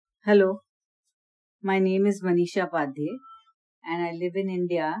Hello, my name is Manisha Padhye and I live in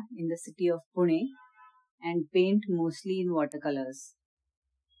India in the city of Pune and paint mostly in watercolors.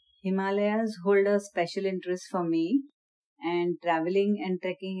 Himalayas hold a special interest for me, and traveling and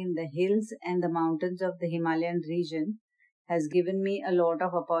trekking in the hills and the mountains of the Himalayan region has given me a lot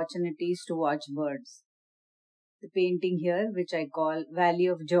of opportunities to watch birds. The painting here, which I call Valley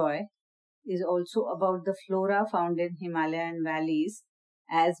of Joy, is also about the flora found in Himalayan valleys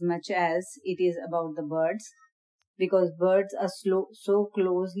as much as it is about the birds, because birds are so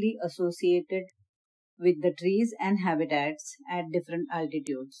closely associated with the trees and habitats at different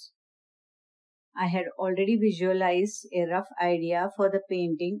altitudes. I had already visualized a rough idea for the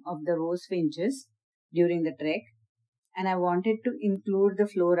painting of the rose finches during the trek, and I wanted to include the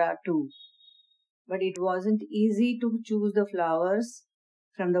flora too. But it wasn't easy to choose the flowers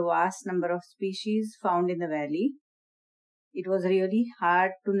from the vast number of species found in the valley. It was really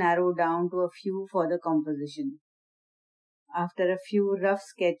hard to narrow down to a few for the composition. After a few rough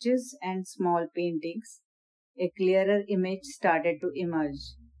sketches and small paintings, a clearer image started to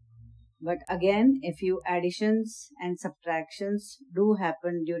emerge. But again, a few additions and subtractions do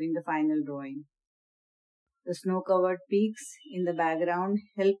happen during the final drawing. The snow covered peaks in the background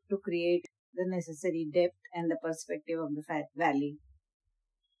help to create the necessary depth and the perspective of the valley.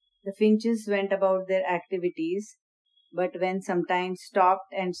 The finches went about their activities, but when sometimes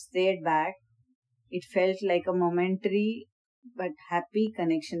stopped and stayed back, it felt like a momentary but happy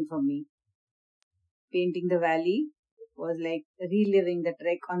connection for me. Painting the valley was like reliving the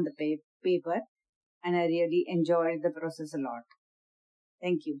trek on the paper, and I really enjoyed the process a lot.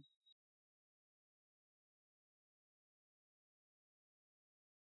 Thank you.